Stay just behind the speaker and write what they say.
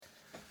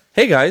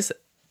Hey guys,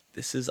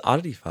 this is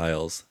Oddity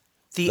Files.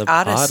 The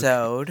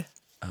Oddisode.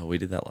 Oh, we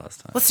did that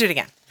last time. Let's do it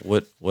again.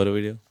 What do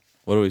we do?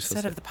 What are we supposed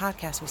Instead to of the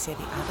podcast, we say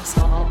the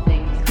Oddisode. All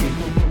things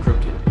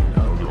encrypted in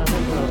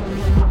other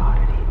worlds.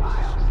 Oddity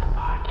Files, the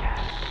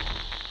podcast.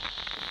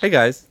 Hey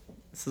guys,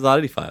 this is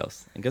Oddity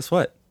Files. And guess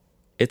what?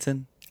 It's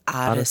an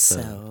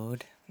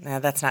Oddisode. No,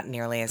 that's not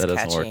nearly as That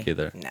catchy. doesn't work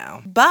either.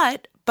 No.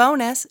 But,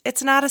 bonus,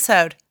 it's an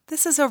Oddisode.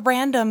 This is a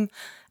random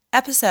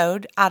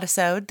Oddisode,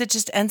 that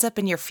just ends up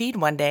in your feed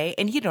one day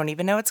and you don't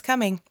even know it's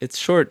coming. It's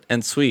short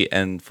and sweet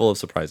and full of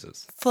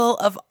surprises. Full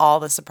of all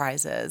the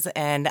surprises.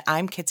 And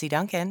I'm Kitsy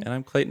Duncan. And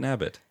I'm Clayton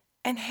Abbott.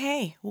 And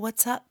hey,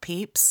 what's up,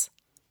 peeps?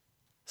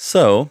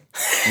 So,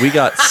 we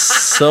got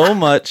so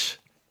much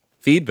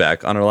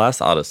feedback on our last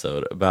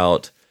Oddisode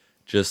about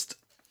just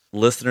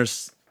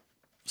listeners'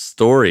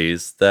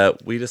 stories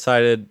that we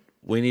decided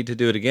we need to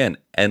do it again.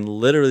 And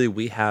literally,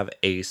 we have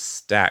a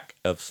stack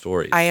of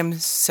stories. I am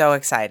so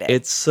excited.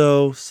 It's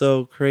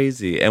so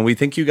crazy. And we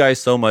thank you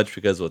guys so much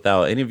because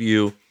without any of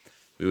you,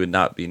 we would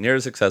not be near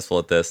as successful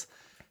at this.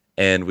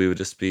 And we would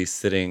just be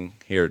sitting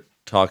here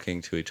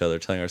talking to each other,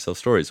 telling ourselves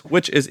stories,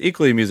 which is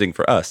equally amusing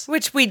for us.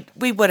 Which we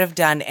would have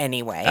done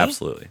anyway.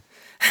 Absolutely.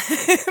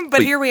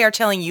 But here we are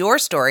telling your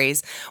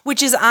stories,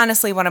 which is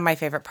honestly one of my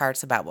favorite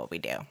parts about what we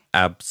do.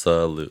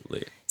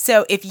 Absolutely.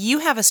 So if you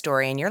have a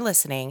story and you're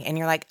listening and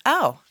you're like,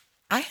 oh,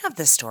 I have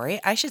this story,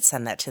 I should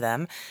send that to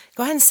them,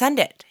 go ahead and send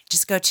it.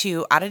 Just go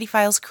to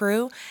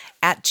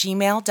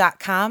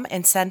oddityfilescrew@gmail.com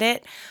and send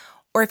it.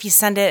 Or if you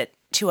send it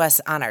to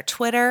us on our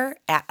Twitter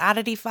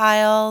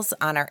 @oddityfiles,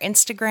 on our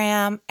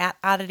Instagram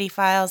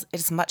 @oddityfiles, it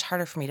is much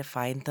harder for me to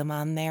find them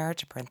on there,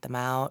 to print them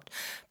out.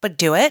 But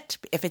do it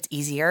if it's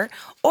easier.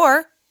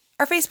 Or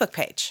our Facebook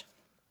page.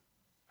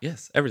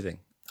 Yes, everything.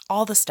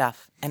 All the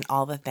stuff and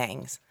all the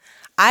things.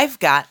 I've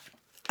got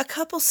a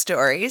couple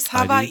stories.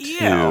 How about you?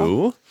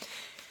 Too.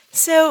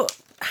 So,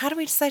 how do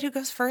we decide who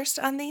goes first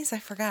on these? I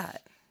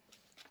forgot.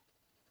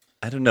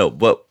 I don't know.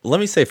 But let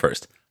me say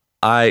first,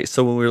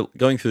 so when we were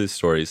going through these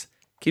stories,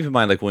 keep in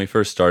mind, like when we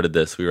first started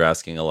this, we were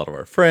asking a lot of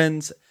our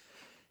friends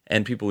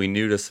and people we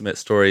knew to submit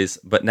stories.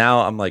 But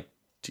now I'm like,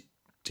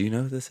 do you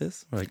know who this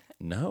is? We're like,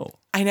 no.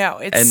 I know.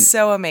 It's And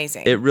so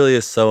amazing. It really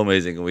is so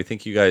amazing. And we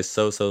thank you guys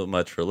so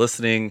much for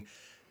listening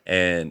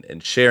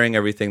and sharing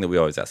everything that we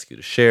always ask you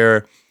to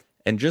share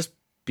and just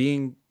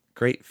being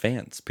great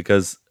fans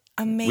because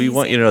we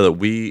want you to know that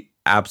we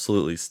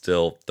absolutely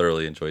still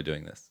thoroughly enjoy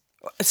doing this.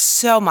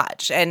 So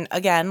much. And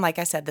again, like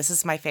I said, this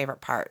is my favorite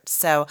part.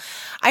 So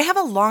I have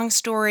a long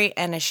story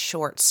and a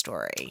short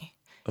story.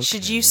 Okay.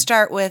 Should you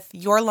start with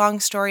your long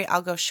story?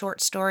 I'll go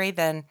short story,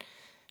 then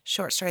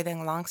short story,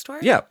 then long story?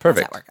 Yeah,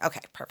 perfect. How does that work?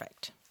 Okay,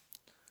 perfect.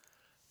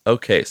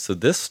 Okay, so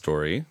this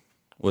story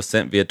was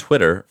sent via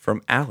Twitter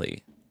from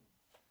Allie.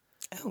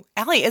 Oh,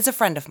 Allie is a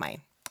friend of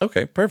mine.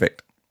 Okay,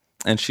 perfect.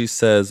 And she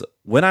says,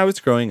 when I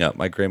was growing up,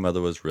 my grandmother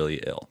was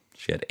really ill.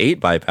 She had 8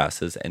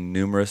 bypasses and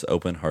numerous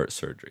open heart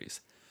surgeries.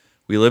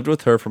 We lived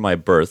with her from my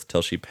birth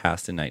till she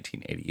passed in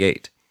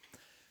 1988.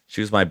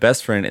 She was my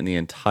best friend in the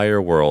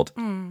entire world,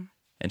 and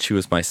she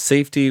was my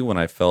safety when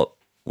I felt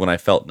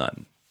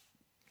none.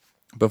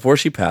 Before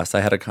she passed, she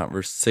had a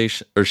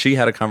conversation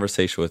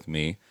with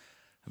me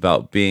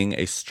about being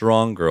a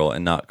strong girl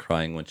and not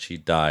crying when she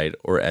died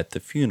or at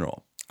the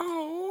funeral.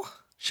 Oh.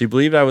 She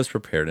believed I was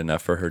prepared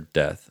enough for her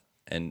death,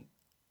 and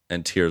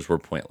tears were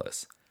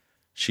pointless.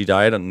 She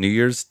died on New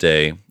Year's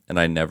Day, and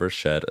I never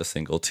shed a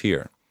single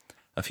tear.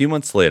 A few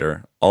months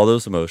later, all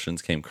those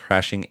emotions came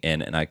crashing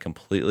in, and I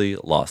completely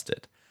lost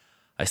it.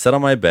 I sat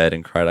on my bed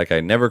and cried like I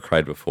never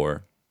cried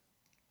before.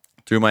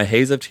 Through my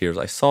haze of tears,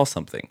 I saw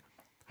something.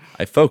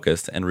 I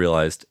focused and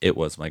realized it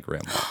was my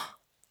grandma.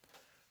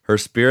 Her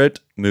spirit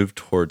moved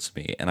towards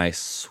me, and I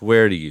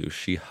swear to you,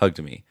 she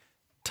hugged me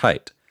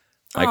tight.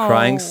 My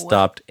crying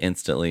stopped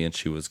instantly, and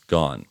she was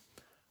gone.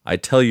 I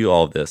tell you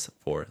all this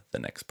for the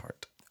next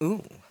part.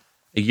 Ooh.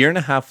 A year and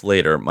a half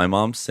later, my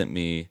mom sent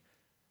me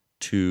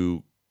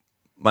to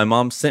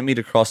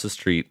cross the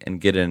street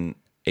and get an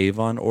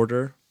Avon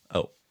order.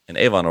 Oh, an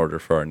Avon order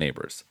for our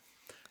neighbors.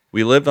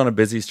 We lived on a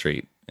busy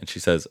street, and she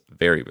says,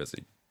 very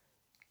busy.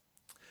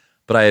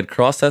 But I had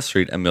crossed that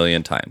street a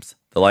million times.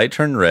 The light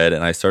turned red,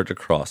 and I started to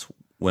cross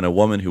when a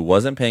woman who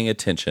wasn't paying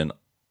attention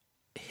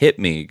hit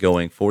me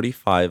going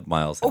 45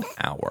 miles an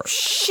hour.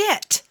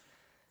 Shit.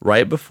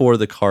 Right before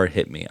the car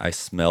hit me, I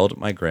smelled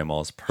my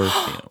grandma's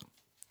perfume.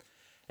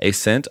 A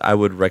scent I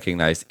would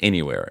recognize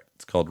anywhere.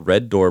 It's called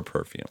Red Door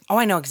perfume. Oh,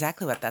 I know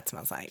exactly what that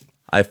smells like.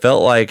 I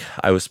felt like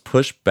I was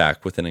pushed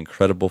back with an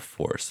incredible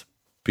force.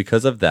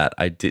 Because of that,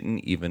 I didn't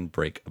even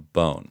break a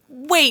bone.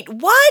 Wait,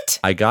 what?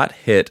 I got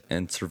hit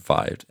and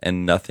survived,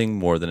 and nothing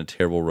more than a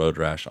terrible road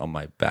rash on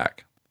my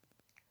back.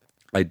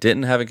 I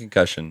didn't have a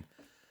concussion.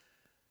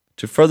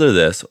 To further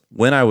this,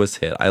 when I was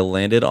hit, I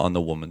landed on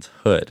the woman's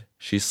hood.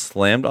 She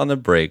slammed on the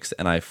brakes,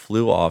 and I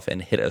flew off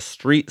and hit a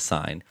street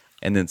sign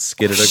and then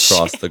skidded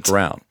across the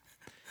ground.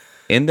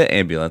 In the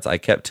ambulance, I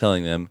kept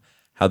telling them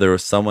how there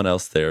was someone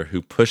else there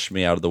who pushed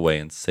me out of the way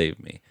and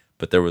saved me,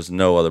 but there was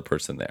no other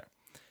person there.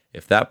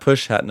 If that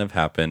push hadn't have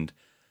happened,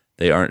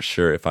 They aren't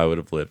sure if I would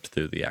have lived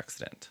through the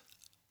accident.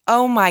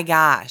 Oh my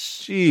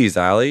gosh. Jeez,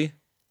 Allie.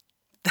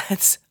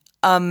 That's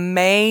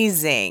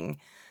amazing.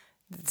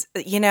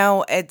 You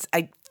know,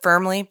 I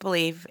firmly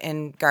believe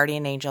in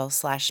guardian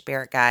angels /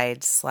 spirit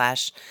guides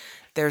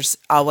 / there's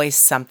always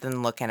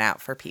something looking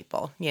out for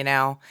people, you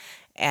know?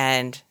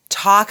 And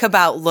talk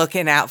about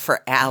looking out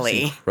for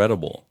Allie.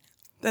 Incredible.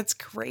 That's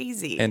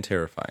crazy. And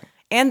terrifying.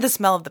 And the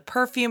smell of the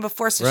perfume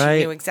before, so Right.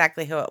 she knew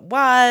exactly who it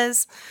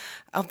was.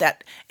 Oh,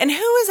 that. And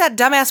who is that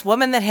dumbass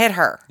woman that hit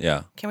her?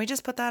 Yeah. Can we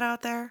just put that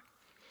out there?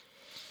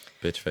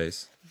 Bitch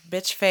face.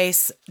 Bitch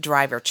face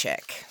driver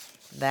chick.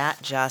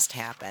 That just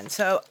happened.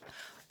 So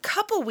a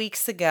couple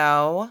weeks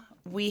ago,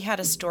 we had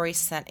a story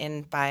sent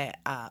in by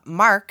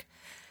Mark,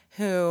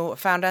 who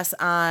found us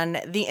on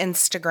the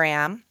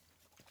Instagram.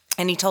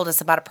 And he told us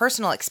about a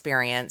personal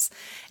experience,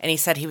 and he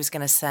said he was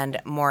going to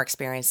send more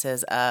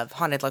experiences of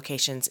haunted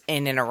locations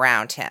in and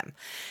around him.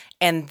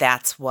 And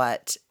that's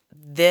what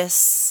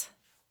this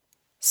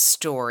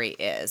story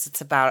is. It's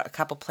about a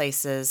couple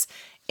places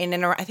in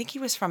and around. I think he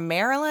was from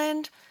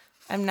Maryland.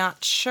 I'm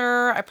not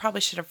sure. I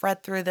probably should have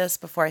read through this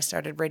before I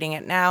started reading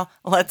it now.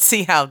 Let's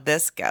see how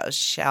this goes,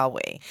 shall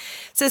we? It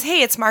says,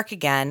 hey, it's Mark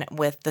again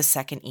with the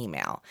second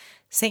email.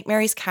 St.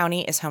 Mary's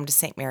County is home to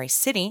St. Mary's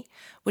City,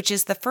 which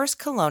is the first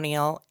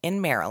colonial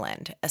in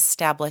Maryland,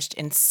 established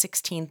in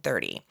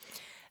 1630.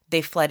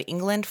 They fled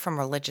England from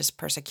religious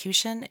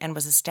persecution and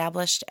was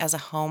established as a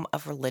home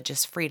of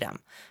religious freedom.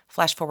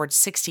 Flash forward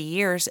 60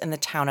 years in the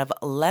town of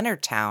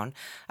Leonardtown,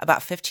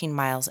 about 15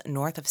 miles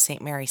north of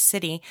St. Mary's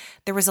City,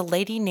 there was a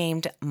lady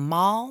named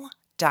Moll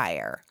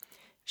Dyer.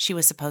 She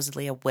was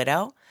supposedly a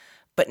widow,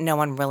 but no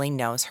one really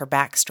knows her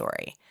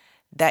backstory.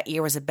 That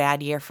year was a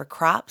bad year for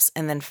crops,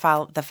 and then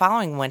the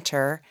following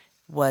winter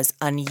was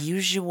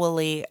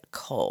unusually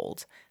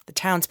cold. The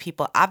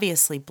townspeople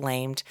obviously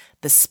blamed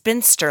the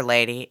spinster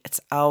lady, it's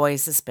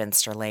always the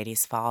spinster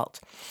lady's fault,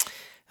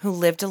 who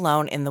lived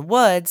alone in the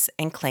woods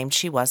and claimed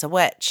she was a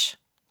witch.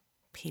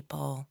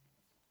 People,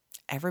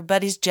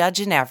 everybody's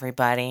judging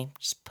everybody,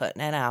 just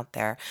putting it out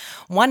there.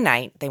 One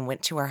night, they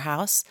went to her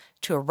house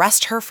to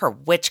arrest her for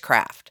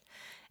witchcraft.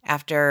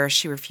 After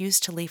she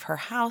refused to leave her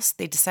house,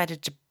 they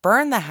decided to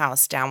burn the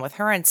house down with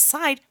her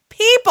inside.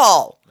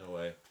 People! No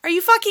way. Are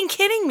you fucking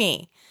kidding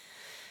me?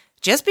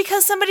 Just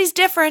because somebody's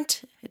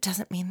different, it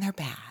doesn't mean they're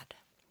bad.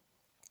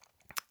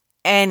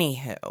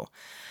 Anywho,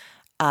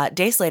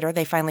 days later,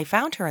 they finally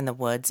found her in the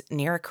woods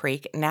near a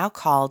creek now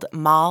called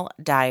Moll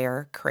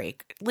Dyer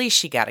Creek. At least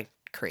she got a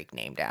creek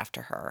named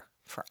after her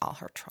for all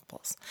her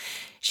troubles.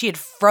 She had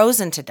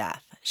frozen to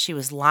death. She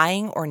was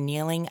lying or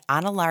kneeling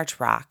on a large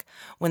rock.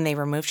 When they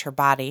removed her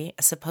body,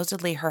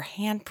 supposedly her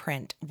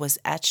handprint was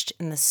etched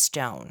in the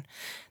stone.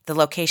 The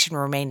location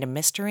remained a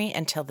mystery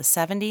until the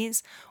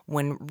 70s,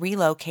 when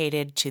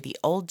relocated to the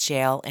old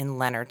jail in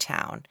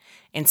Leonardtown.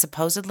 And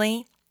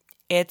supposedly,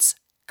 it's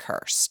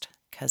cursed,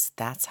 because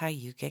that's how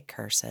you get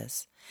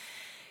curses.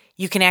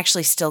 You can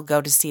actually still go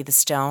to see the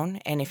stone,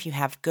 and if you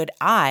have good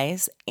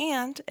eyes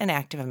and an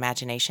active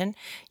imagination,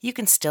 you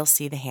can still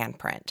see the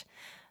handprint.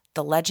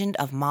 The legend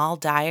of Moll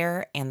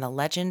Dyer and the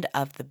legend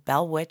of the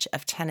Bell Witch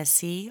of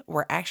Tennessee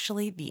were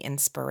actually the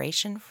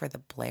inspiration for the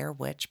Blair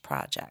Witch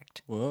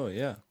Project. Whoa,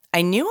 yeah.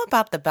 I knew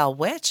about the Bell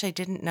Witch. I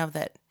didn't know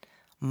that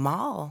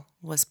Moll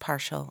was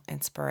partial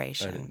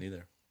inspiration. I didn't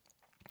either.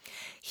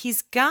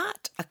 He's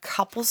got a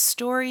couple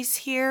stories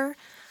here.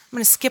 I'm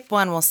going to skip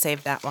one. We'll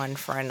save that one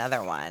for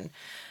another one.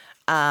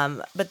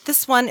 But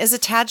this one is a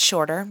tad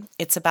shorter.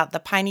 It's about the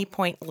Piney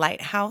Point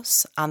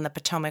Lighthouse on the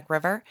Potomac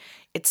River.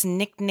 It's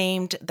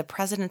nicknamed the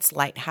President's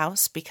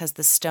Lighthouse because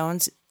the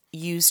stones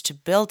used to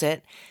build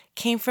it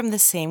came from the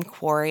same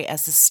quarry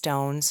as the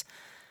stones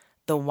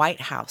the White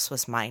House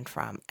was mined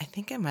from. I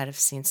think I might have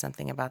seen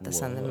something about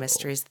this on the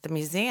Mysteries at the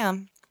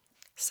Museum.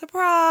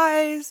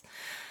 Surprise!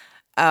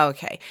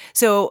 Okay,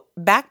 so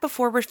back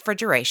before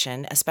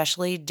refrigeration,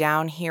 especially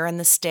down here in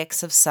the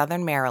sticks of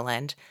southern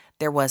Maryland,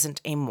 there wasn't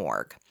a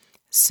morgue.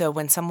 So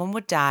when someone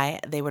would die,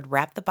 they would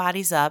wrap the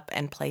bodies up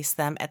and place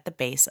them at the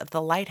base of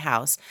the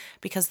lighthouse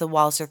because the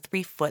walls are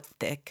 3-foot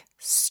thick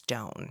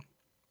stone.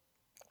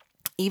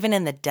 Even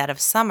in the dead of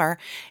summer,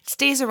 it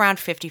stays around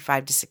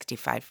 55 to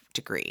 65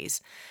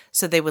 degrees.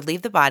 So they would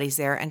leave the bodies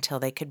there until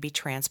they could be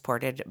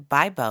transported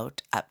by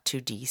boat up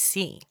to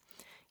D.C.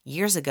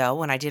 Years ago,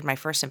 when I did my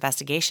first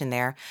investigation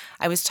there,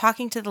 I was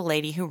talking to the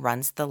lady who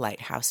runs the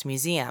Lighthouse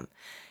Museum.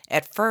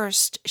 At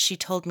first, she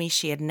told me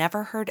she had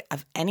never heard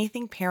of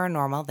anything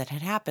paranormal that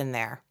had happened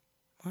there.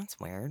 Well, that's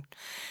weird.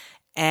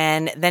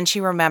 And then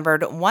she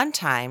remembered one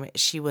time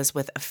she was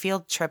with a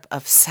field trip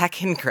of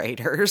second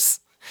graders.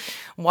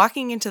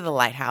 Walking into the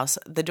lighthouse,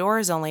 the door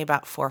is only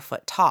about 4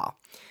 foot tall.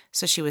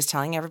 So she was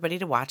telling everybody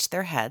to watch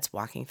their heads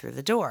walking through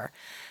the door.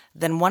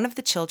 Then one of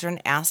the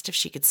children asked if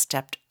she could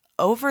step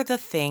over the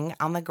thing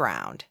on the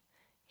ground.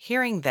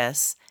 Hearing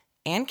this,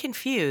 and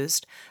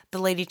confused, the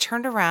lady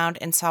turned around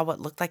and saw what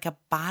looked like a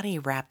body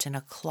wrapped in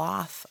a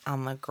cloth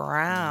on the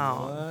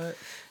ground. What?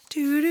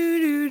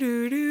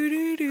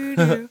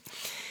 Do-do-do-do-do-do-do.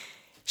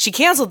 She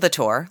canceled the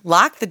tour,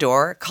 locked the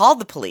door, called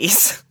the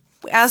police.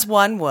 as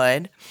one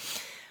would.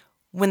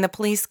 When the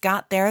police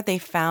got there, they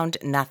found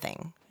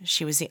nothing.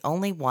 She was the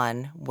only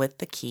one with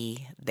the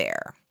key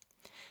there.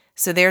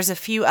 So there's a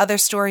few other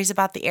stories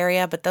about the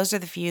area, but those are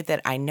the few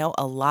that I know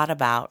a lot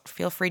about.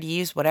 Feel free to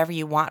use whatever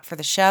you want for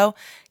the show.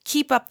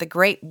 Keep up the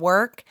great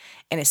work.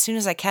 And as soon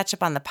as I catch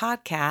up on the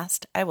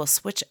podcast, I will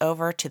switch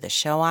over to the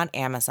show on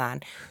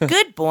Amazon.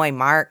 Good boy,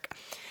 Mark.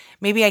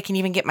 Maybe I can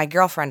even get my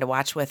girlfriend to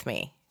watch with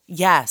me.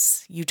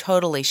 Yes, you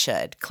totally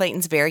should.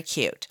 Clayton's very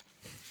cute.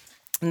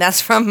 And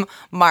that's from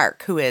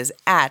Mark, who is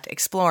at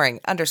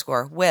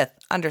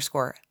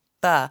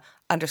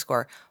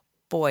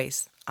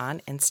exploring_with_the_boys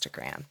on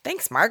Instagram.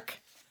 Thanks, Mark.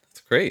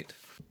 That's great.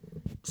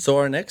 So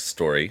our next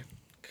story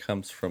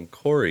comes from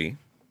Corey.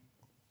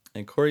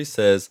 And Corey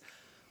says,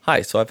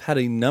 "Hi, so I've had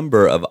a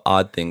number of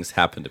odd things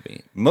happen to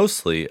me,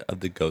 mostly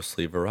of the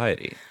ghostly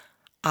variety."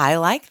 I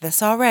like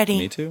this already.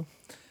 Me too.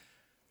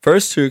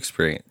 First true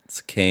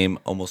experience came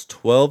almost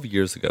 12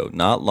 years ago,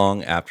 not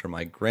long after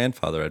my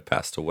grandfather had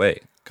passed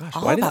away. Gosh,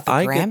 All why did about the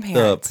I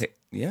grandparents. get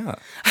the... Yeah.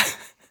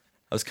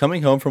 I was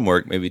coming home from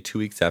work maybe 2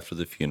 weeks after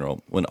the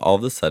funeral when all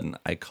of a sudden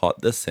I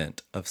caught the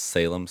scent of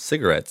Salem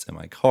cigarettes in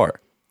my car.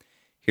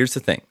 Here's the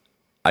thing.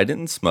 I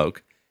didn't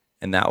smoke,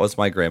 and that was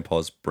my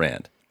grandpa's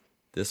brand.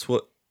 This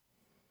was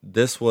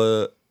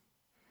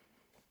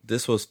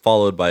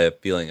followed by a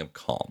feeling of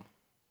calm.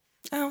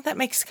 Oh, that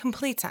makes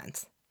complete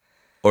sense.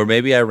 Or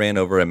maybe I ran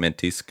over a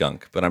minty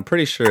skunk, but I'm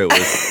pretty sure it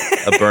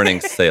was a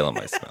burning Salem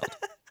I smelled.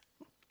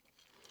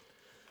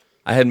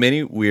 I had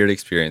many weird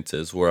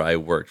experiences where I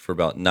worked for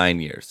about 9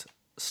 years,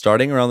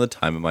 starting around the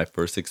time of my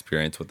first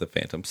experience with the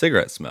phantom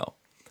cigarette smell.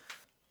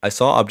 I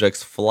saw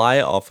objects fly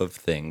off of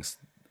things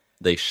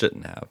they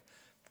shouldn't have,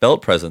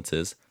 felt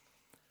presences,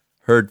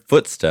 heard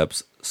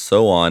footsteps,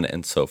 so on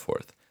and so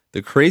forth.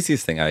 The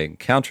craziest thing I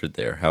encountered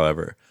there,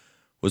 however,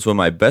 was when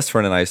my best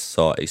friend and I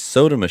saw a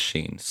soda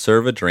machine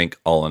serve a drink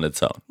all on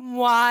its own.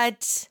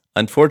 What?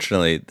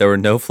 Unfortunately, there were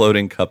no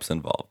floating cups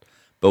involved,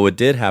 but what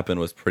did happen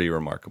was pretty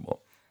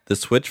remarkable. The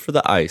switch for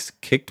the ice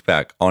kicked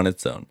back on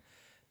its own.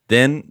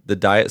 Then the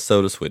diet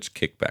soda switch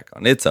kicked back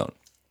on its own.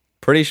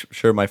 Pretty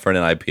sure my friend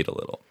and I peed a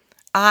little.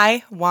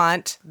 I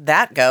want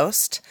that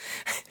ghost.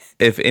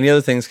 If any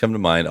other things come to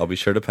mind, I'll be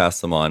sure to pass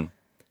them on.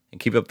 And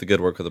keep up the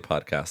good work with the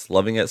podcast.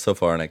 Loving it so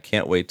far, and I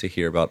can't wait to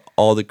hear about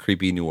all the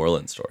creepy New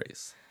Orleans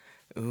stories.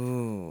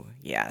 Ooh,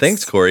 yes.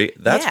 Thanks, Corey.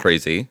 That's Yeah.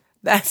 crazy.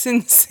 That's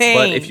insane.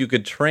 But if you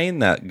could train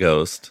that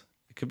ghost,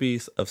 it could be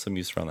of some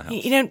use around the house.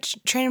 You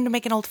don't train him to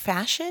make an old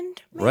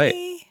fashioned, maybe?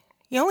 Right.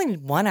 You only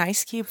need one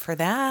ice cube for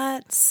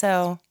that.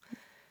 So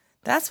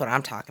that's what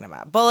I'm talking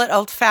about. Bullet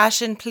old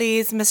fashioned,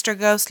 please, Mr.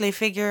 Ghostly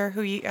Figure,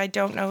 I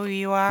don't know who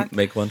you are.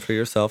 Make one for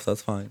yourself.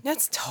 That's fine.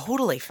 That's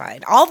totally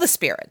fine. All the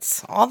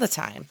spirits, all the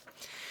time.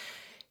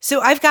 So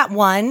I've got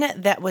one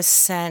that was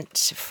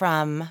sent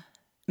from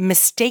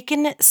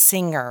Mistaken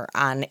Singer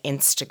on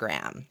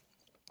Instagram.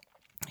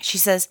 She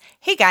says,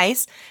 "Hey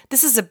guys,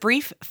 this is a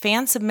brief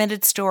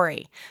fan-submitted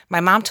story. My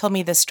mom told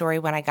me this story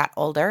when I got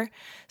older.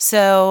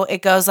 So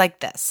it goes like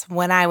this.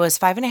 When I was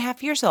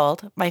 5.5 years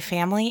old, my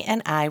family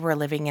and I were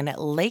living in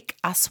Lake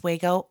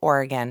Oswego,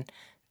 Oregon.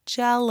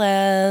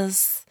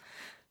 Jealous.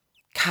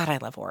 God, I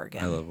love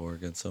Oregon. I love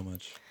Oregon so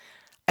much.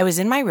 I was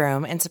in my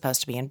room and supposed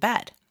to be in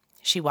bed.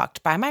 She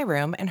walked by my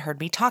room and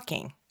heard me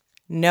talking.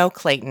 No,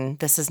 Clayton,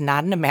 this is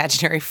not an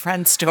imaginary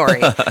friend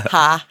story.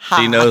 Ha, ha.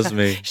 She knows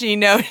me. She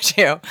knows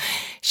you.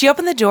 She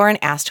opened the door and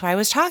asked who I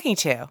was talking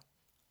to.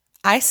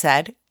 I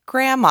said,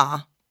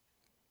 Grandma.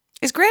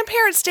 Is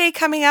Grandparents' Day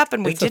coming up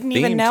and we It's a didn't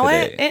even theme know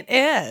today. it? It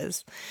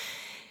is.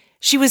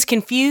 She was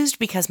confused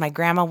because my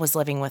grandma was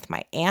living with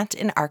my aunt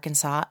in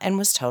Arkansas and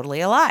was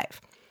totally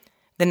alive.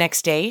 The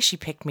next day, she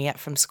picked me up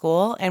from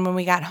school, and when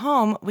we got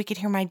home, we could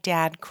hear my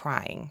dad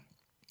crying.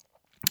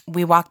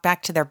 We walked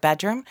back to their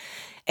bedroom,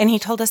 and he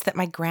told us that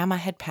my grandma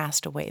had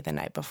passed away the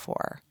night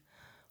before.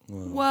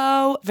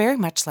 Whoa. Very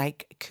much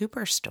like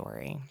Cooper's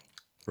story.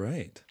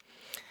 Right.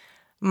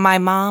 My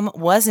mom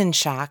was in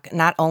shock,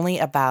 not only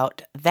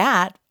about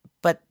that,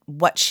 but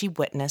what she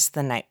witnessed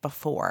the night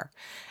before.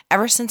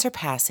 Ever since her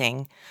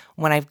passing,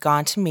 when I've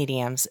gone to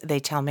mediums,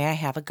 they tell me I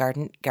have a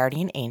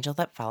guardian angel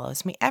that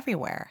follows me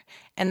everywhere,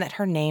 and that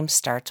her name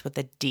starts with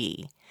a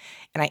D.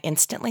 And I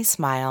instantly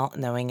smile,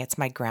 knowing it's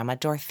my grandma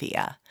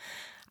Dorothea.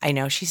 I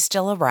know she's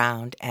still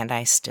around, and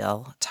I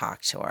still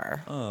talk to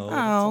her. Oh, that's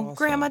awesome.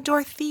 Grandma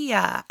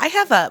Dorothea. I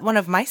have one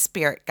of my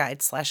spirit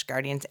guides /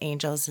 guardians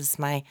angels is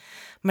my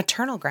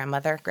maternal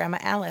grandmother, Grandma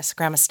Alice.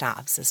 Grandma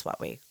Stobbs is what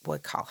we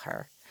would call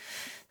her.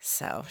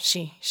 So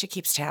she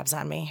keeps tabs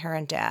on me, her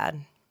and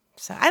Dad.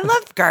 So I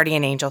love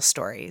guardian angel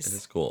stories. It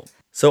is cool.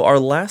 So our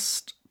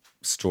last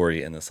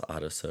story in this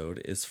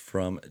autosode is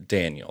from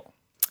Daniel.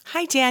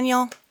 Hi,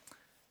 Daniel. He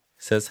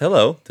says,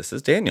 "Hello, this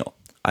is Daniel.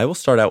 I will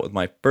start out with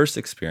my first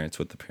experience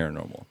with the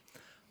paranormal.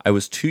 I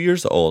was 2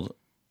 years old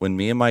when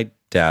me and my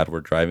dad were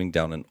driving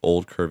down an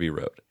old curvy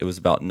road. It was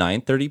about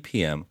 9:30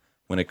 p.m.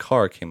 when a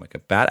car came like a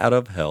bat out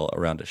of hell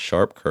around a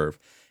sharp curve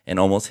and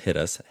almost hit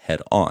us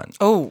head on.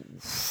 Oh,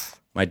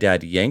 My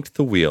dad yanked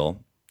the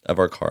wheel of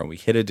our car and we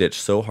hit a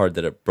ditch so hard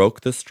that it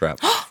broke the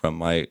straps from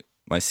my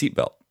my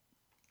seatbelt.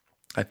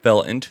 I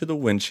fell into the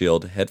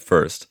windshield head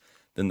first,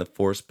 then the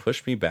force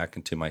pushed me back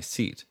into my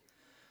seat.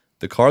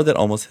 The car that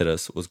almost hit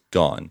us was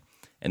gone,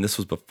 and this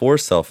was before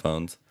cell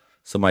phones,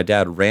 so my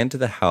dad ran to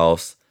the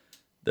house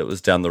that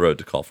was down the road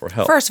to call for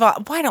help. First of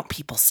all, why don't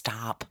people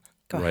stop?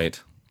 Go ahead.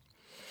 Right.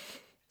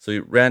 So he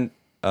ran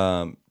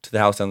to the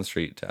house down the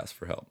street to ask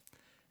for help.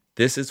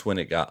 This is when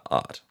it got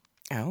odd.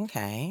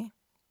 Okay.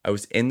 I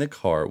was in the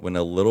car when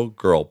a little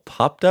girl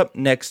popped up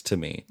next to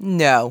me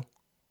No.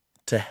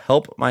 to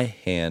help my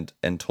hand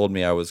and told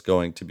me I was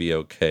going to be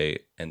okay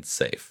and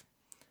safe.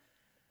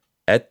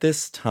 At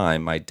this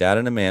time, my dad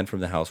and a man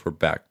from the house were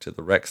back to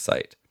the wreck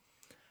site.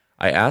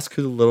 I asked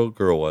who the little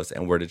girl was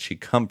and where did she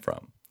come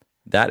from.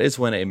 That is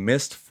when a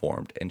mist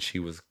formed and she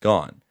was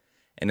gone.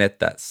 And at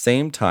that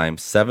same time,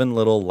 7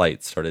 little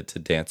lights started to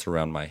dance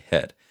around my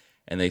head,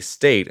 and they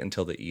stayed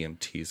until the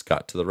EMTs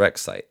got to the wreck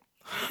site.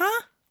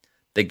 Huh?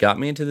 They got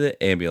me into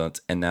the ambulance,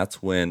 and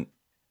that's when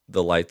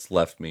the lights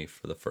left me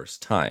for the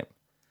first time.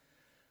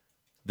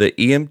 The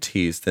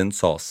EMTs then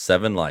saw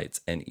 7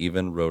 lights and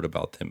even wrote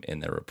about them in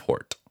their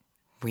report.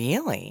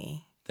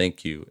 Really?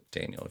 Thank you,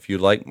 Daniel. If you'd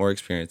like more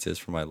experiences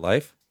from my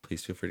life,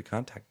 please feel free to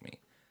contact me.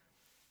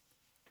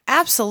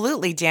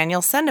 Absolutely,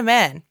 Daniel. Send them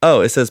in. Oh,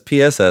 it says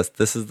PSS.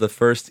 This is the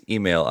first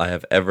email I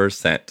have ever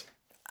sent.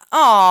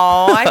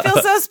 Oh, I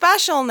feel so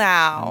special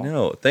now.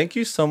 No, thank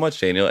you so much,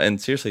 Daniel. And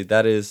seriously,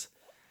 that is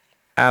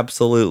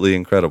absolutely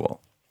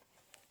incredible.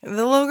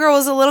 The little girl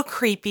was a little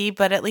creepy,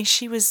 but at least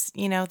she was,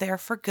 there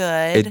for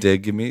good. It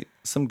did give me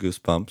some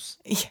goosebumps.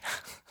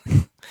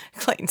 Yeah.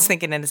 Clayton's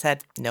thinking in his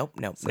head, nope.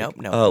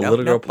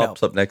 Little girl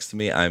pops up next to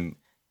me. I'm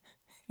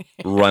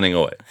running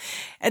away.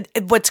 And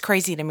what's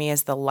crazy to me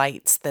is the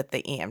lights that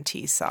the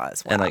EMT saw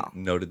as well. And I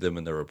noted them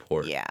in the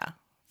report. Yeah,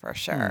 for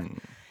sure.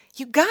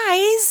 You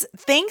guys,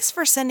 thanks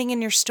for sending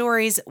in your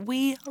stories.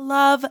 We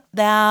love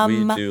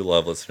them. We do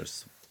love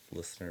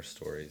listener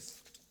stories.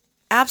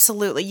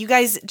 Absolutely. You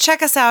guys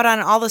check us out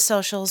on all the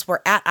socials. We're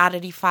at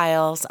Oddity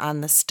Files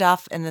on the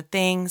stuff and the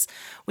things.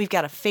 We've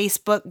got a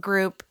Facebook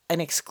group,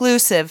 an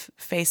exclusive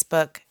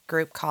Facebook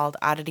group called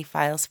Oddity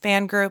Files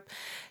Fan Group.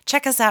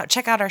 Check us out.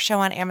 Check out our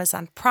show on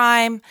Amazon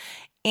Prime.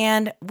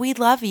 And we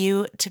love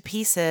you to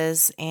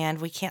pieces,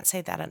 and we can't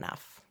say that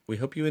enough. We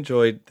hope you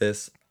enjoyed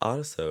this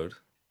episode.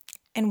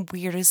 And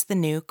weird is the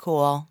new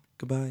cool.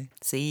 Goodbye.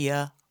 See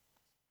ya.